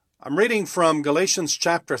I'm reading from Galatians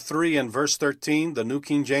chapter 3 and verse 13, the New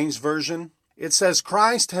King James Version. It says,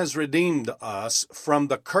 Christ has redeemed us from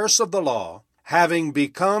the curse of the law, having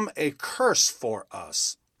become a curse for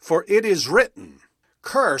us. For it is written,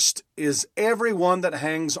 cursed is everyone that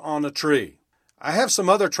hangs on a tree. I have some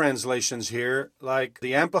other translations here, like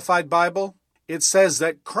the Amplified Bible. It says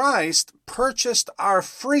that Christ purchased our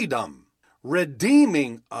freedom,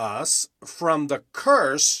 redeeming us from the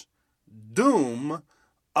curse, doom,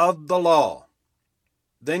 of the law.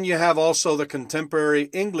 Then you have also the contemporary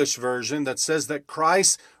English version that says that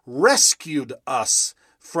Christ rescued us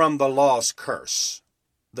from the law's curse.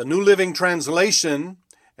 The New Living Translation,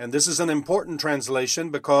 and this is an important translation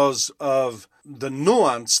because of the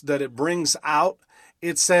nuance that it brings out,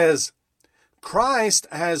 it says, Christ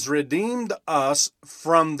has redeemed us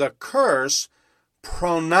from the curse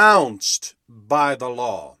pronounced by the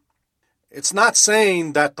law. It's not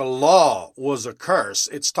saying that the law was a curse.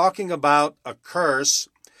 It's talking about a curse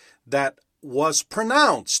that was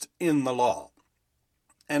pronounced in the law.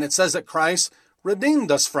 And it says that Christ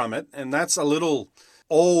redeemed us from it, and that's a little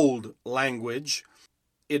old language.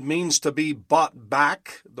 It means to be bought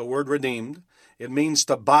back, the word redeemed. It means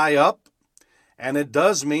to buy up, and it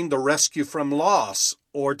does mean to rescue from loss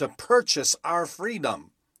or to purchase our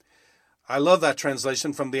freedom. I love that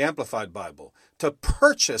translation from the Amplified Bible, to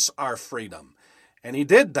purchase our freedom. And he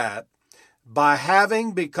did that by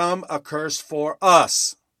having become a curse for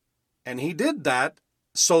us. And he did that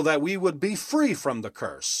so that we would be free from the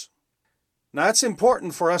curse. Now, it's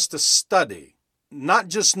important for us to study, not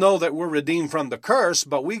just know that we're redeemed from the curse,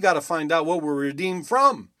 but we got to find out what we're redeemed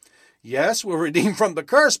from. Yes, we're redeemed from the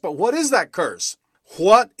curse, but what is that curse?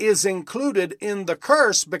 What is included in the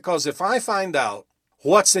curse? Because if I find out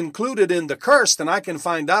what's included in the curse, then I can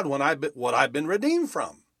find out what I've been redeemed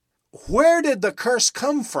from. Where did the curse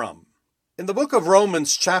come from? In the book of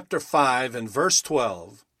Romans chapter 5 and verse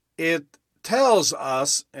 12, it tells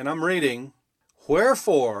us, and I'm reading,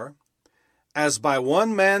 wherefore, as by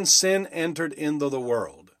one man sin entered into the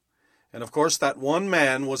world. And of course, that one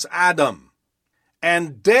man was Adam.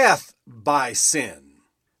 And death by sin.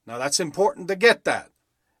 Now that's important to get that.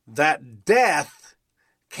 That death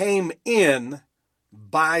came in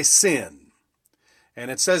by sin. And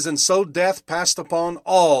it says, and so death passed upon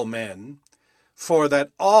all men, for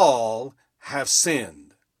that all have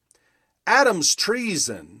sinned. Adam's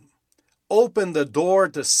treason opened the door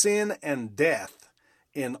to sin and death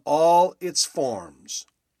in all its forms.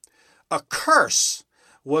 A curse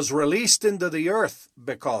was released into the earth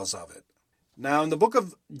because of it. Now in the book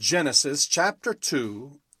of Genesis, chapter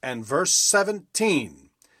 2 and verse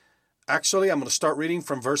 17, actually I'm going to start reading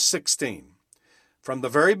from verse 16. From the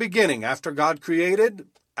very beginning, after God created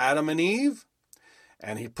Adam and Eve,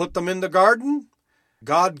 and he put them in the garden,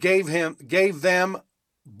 God gave them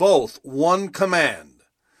both one command.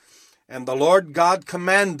 And the Lord God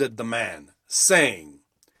commanded the man, saying,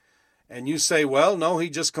 and you say, well, no,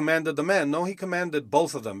 he just commanded the man. No, he commanded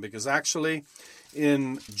both of them, because actually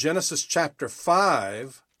in Genesis chapter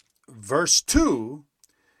 5, verse 2,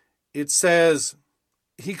 it says,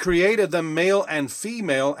 he created them male and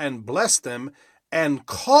female and blessed them and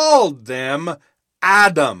called them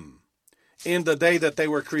Adam in the day that they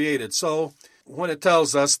were created. So when it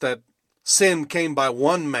tells us that sin came by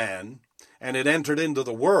one man and it entered into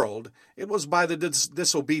the world, it was by the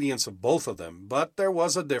disobedience of both of them. But there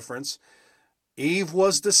was a difference. Eve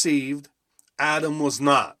was deceived. Adam was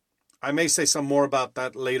not. I may say some more about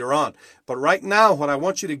that later on. But right now, what I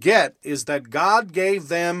want you to get is that God gave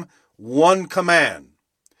them one command.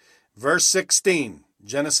 Verse 16,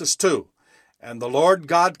 Genesis 2. And the Lord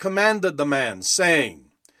God commanded the man,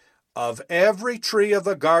 saying, of every tree of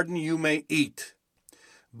the garden you may eat,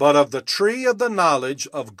 but of the tree of the knowledge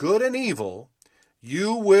of good and evil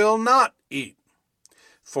you will not eat.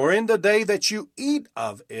 For in the day that you eat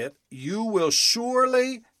of it, you will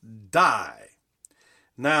surely die.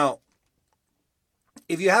 Now,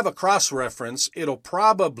 if you have a cross-reference, it'll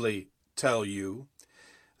probably tell you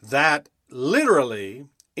that literally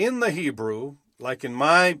in the Hebrew, like in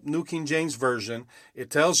my New King James Version, it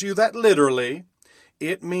tells you that literally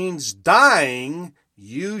it means dying,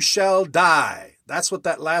 you shall die. That's what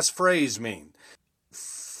that last phrase means.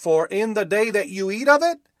 For in the day that you eat of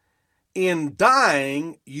it, in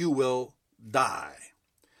dying, you will die.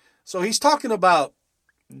 So he's talking about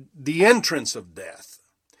the entrance of death.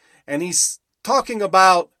 And he's talking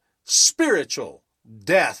about spiritual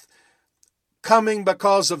death coming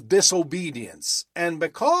because of disobedience. And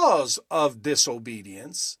because of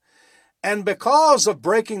disobedience, and because of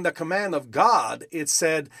breaking the command of God, it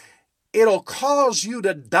said, it'll cause you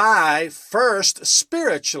to die first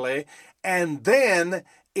spiritually, and then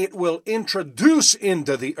it will introduce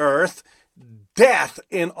into the earth death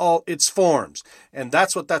in all its forms. And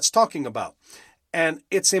that's what that's talking about. And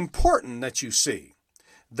it's important that you see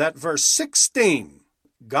that verse 16,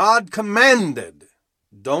 God commanded,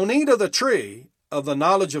 don't eat of the tree of the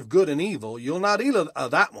knowledge of good and evil. You'll not eat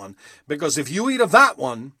of that one, because if you eat of that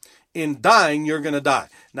one, in dying, you're going to die.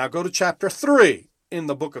 Now go to chapter 3 in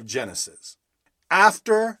the book of Genesis.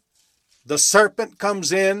 After the serpent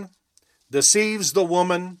comes in, deceives the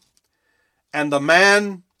woman, and the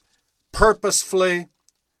man purposefully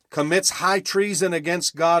commits high treason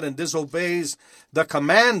against God and disobeys the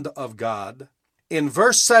command of God, in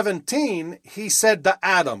verse 17, he said to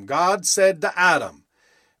Adam, God said to Adam,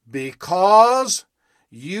 because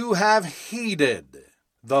you have heeded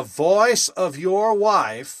the voice of your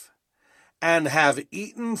wife and have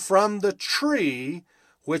eaten from the tree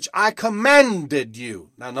which I commanded you.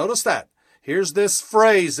 Now notice that. Here's this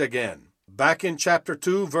phrase again. Back in chapter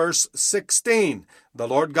 2, verse 16, the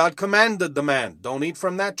Lord God commanded the man, don't eat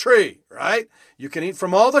from that tree, right? You can eat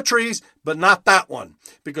from all the trees, but not that one.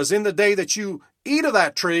 Because in the day that you eat of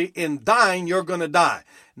that tree, in dying, you're going to die.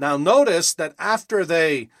 Now notice that after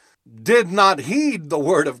they did not heed the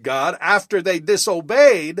word of God, after they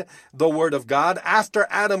disobeyed the word of God, after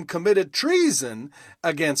Adam committed treason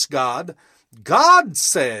against God, God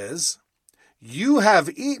says, you have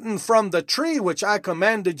eaten from the tree which I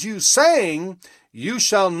commanded you, saying, you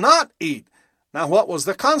shall not eat. Now, what was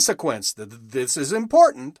the consequence? This is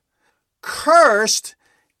important. Cursed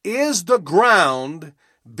is the ground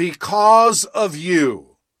because of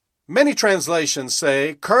you. Many translations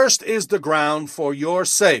say, cursed is the ground for your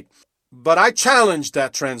sake. But I challenge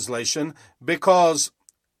that translation, because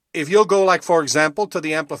if you'll go, like, for example, to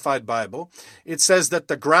the Amplified Bible, it says that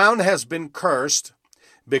the ground has been cursed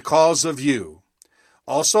because of you.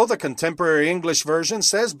 Also, the Contemporary English Version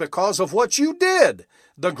says, because of what you did,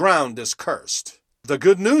 the ground is cursed. The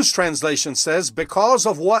Good News Translation says, because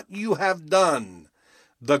of what you have done,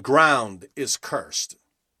 the ground is cursed.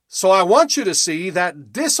 So I want you to see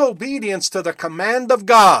that disobedience to the command of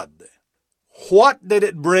God, what did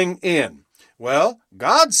it bring in? Well,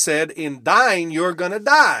 God said, in dying, you're going to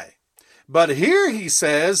die. But here he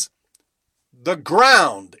says, the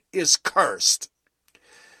ground is cursed.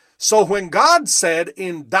 So when God said,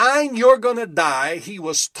 in dying, you're going to die, he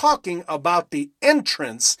was talking about the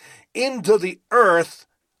entrance into the earth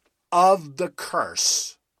of the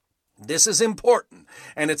curse. This is important.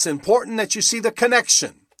 And it's important that you see the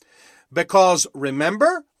connection. Because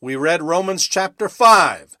remember, we read Romans chapter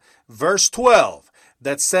 5, verse 12,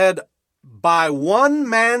 that said, by one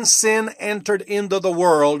man's sin entered into the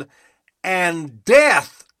world, and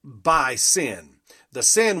death by sin. The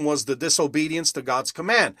sin was the disobedience to God's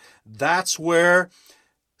command. That's where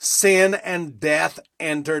sin and death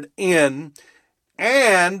entered in,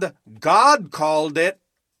 and God called it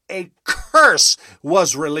a curse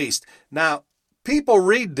was released. Now, people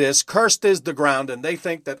read this, cursed is the ground, and they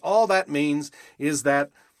think that all that means is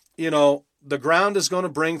that, the ground is going to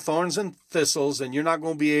bring thorns and thistles, and you're not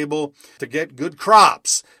going to be able to get good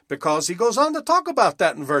crops, because he goes on to talk about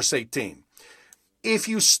that in verse 18. If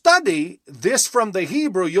you study this from the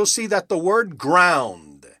Hebrew, you'll see that the word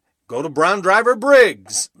ground, go to Brown Driver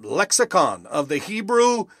Briggs' lexicon of the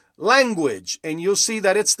Hebrew language, and you'll see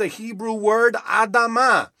that it's the Hebrew word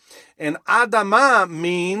Adamah. And Adamah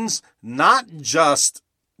means not just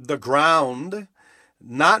the ground,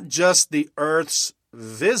 not just the earth's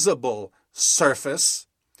visible surface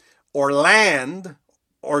or land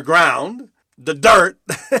or ground, the dirt.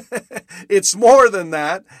 It's more than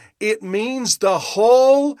that. It means the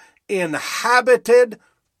whole inhabited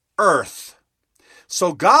earth.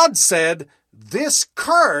 So God said, this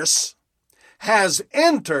curse has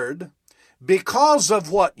entered because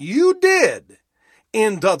of what you did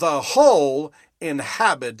into the whole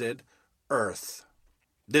inhabited earth.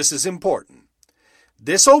 This is important.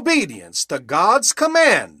 Disobedience to God's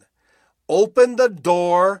command opened the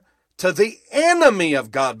door to the enemy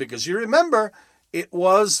of God, because you remember, it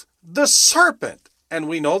was the serpent. And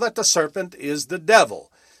we know that the serpent is the devil,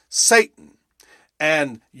 Satan.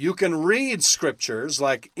 And you can read scriptures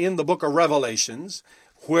like in the book of Revelations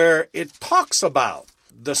where it talks about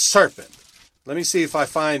the serpent. Let me see if I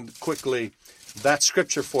find quickly that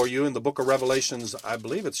scripture for you in the book of Revelations. I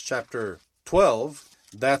believe it's chapter 12.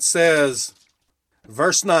 That says,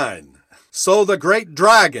 verse 9, so the great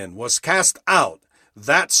dragon was cast out,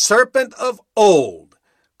 that serpent of old,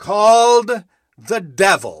 called the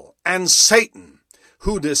devil and Satan,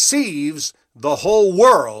 who deceives the whole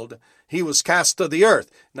world. He was cast to the earth.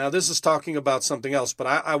 Now, this is talking about something else, but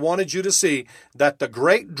I wanted you to see that the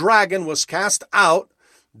great dragon was cast out,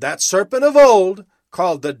 that serpent of old,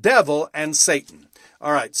 called the devil and Satan.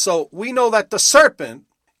 All right, so we know that the serpent,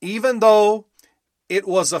 even though it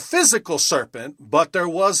was a physical serpent, but there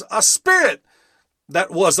was a spirit that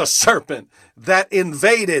was a serpent that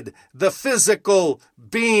invaded the physical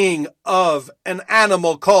being of an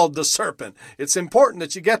animal called the serpent. It's important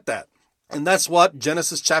that you get that. And that's what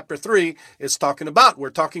Genesis chapter 3 is talking about. We're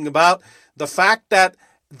talking about the fact that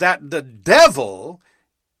the devil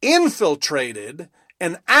infiltrated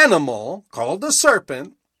an animal called the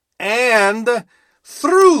serpent, and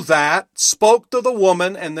through that spoke to the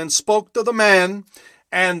woman and then spoke to the man,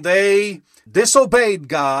 and they disobeyed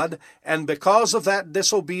God, and because of that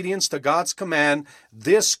disobedience to God's command,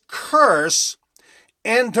 this curse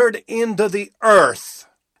entered into the earth.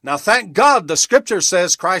 Now, thank God the scripture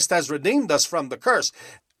says Christ has redeemed us from the curse.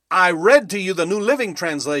 I read to you the New Living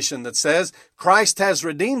Translation that says Christ has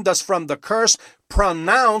redeemed us from the curse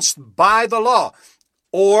pronounced by the law,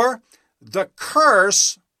 or the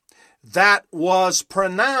curse that was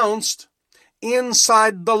pronounced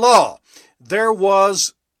inside the law. There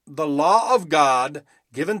was the law of God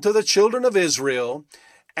given to the children of Israel,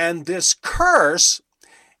 and this curse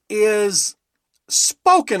is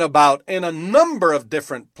spoken about in a number of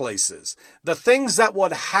different places. The things that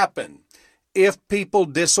would happen if people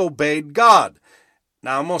disobeyed God.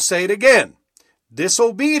 Now I'm going to say it again.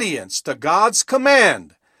 Disobedience to God's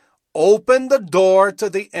command opened the door to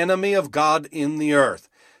the enemy of God in the earth.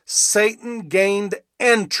 Satan gained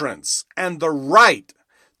entrance and the right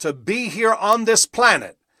to be here on this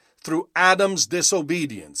planet through Adam's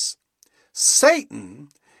disobedience. Satan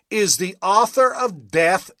is the author of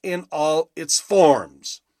death in all its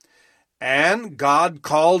forms, and God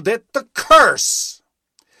called it the curse.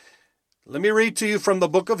 Let me read to you from the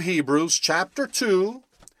book of Hebrews, chapter 2,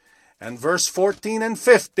 and verse 14 and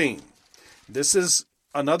 15. This is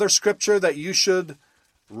another scripture that you should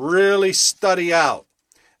really study out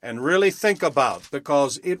and really think about,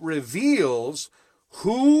 because it reveals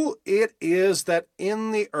who it is that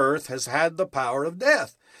in the earth has had the power of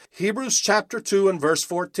death. Hebrews chapter 2 and verse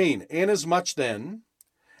 14. Inasmuch then,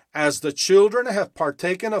 as the children have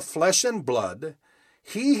partaken of flesh and blood,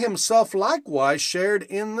 he himself likewise shared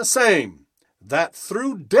in the same, that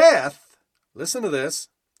through death, listen to this,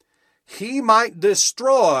 he might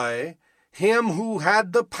destroy him who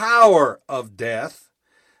had the power of death,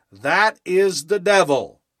 that is the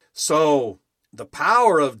devil. So, the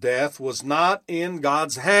power of death was not in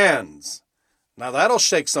God's hands. Now that'll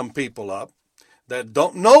shake some people up that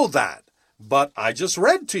don't know that. But I just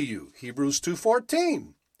read to you, Hebrews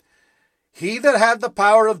 2:14. He that had the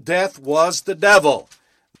power of death was the devil.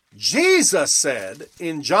 Jesus said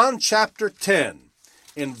in John chapter 10,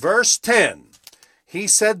 in verse 10, he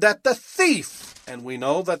said that the thief, and we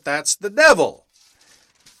know that that's the devil,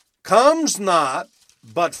 comes not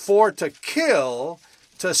but for to kill,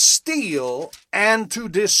 to steal, and to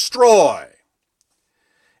destroy.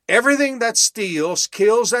 Everything that steals,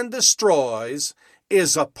 kills, and destroys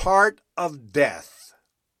is a part of death.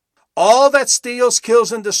 All that steals,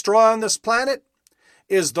 kills, and destroys on this planet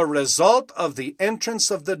is the result of the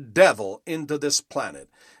entrance of the devil into this planet.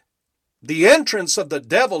 The entrance of the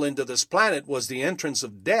devil into this planet was the entrance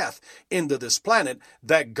of death into this planet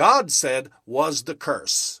that God said was the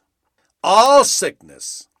curse. All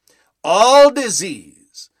sickness, all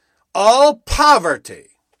disease, all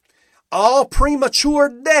poverty, all premature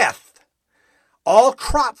death, all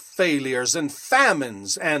crop failures and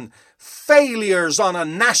famines and failures on a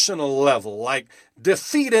national level, like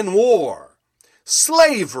defeat in war,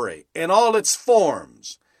 slavery in all its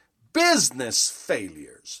forms, business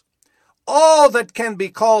failures, all that can be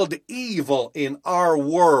called evil in our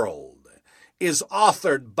world is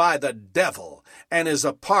authored by the devil and is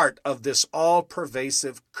a part of this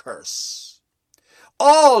all-pervasive curse.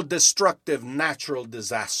 All destructive natural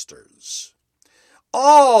disasters,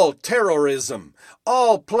 all terrorism,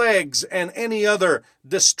 all plagues, and any other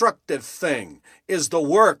destructive thing is the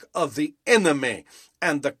work of the enemy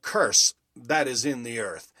and the curse that is in the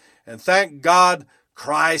earth. And thank God,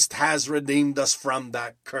 Christ has redeemed us from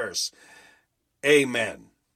that curse. Amen.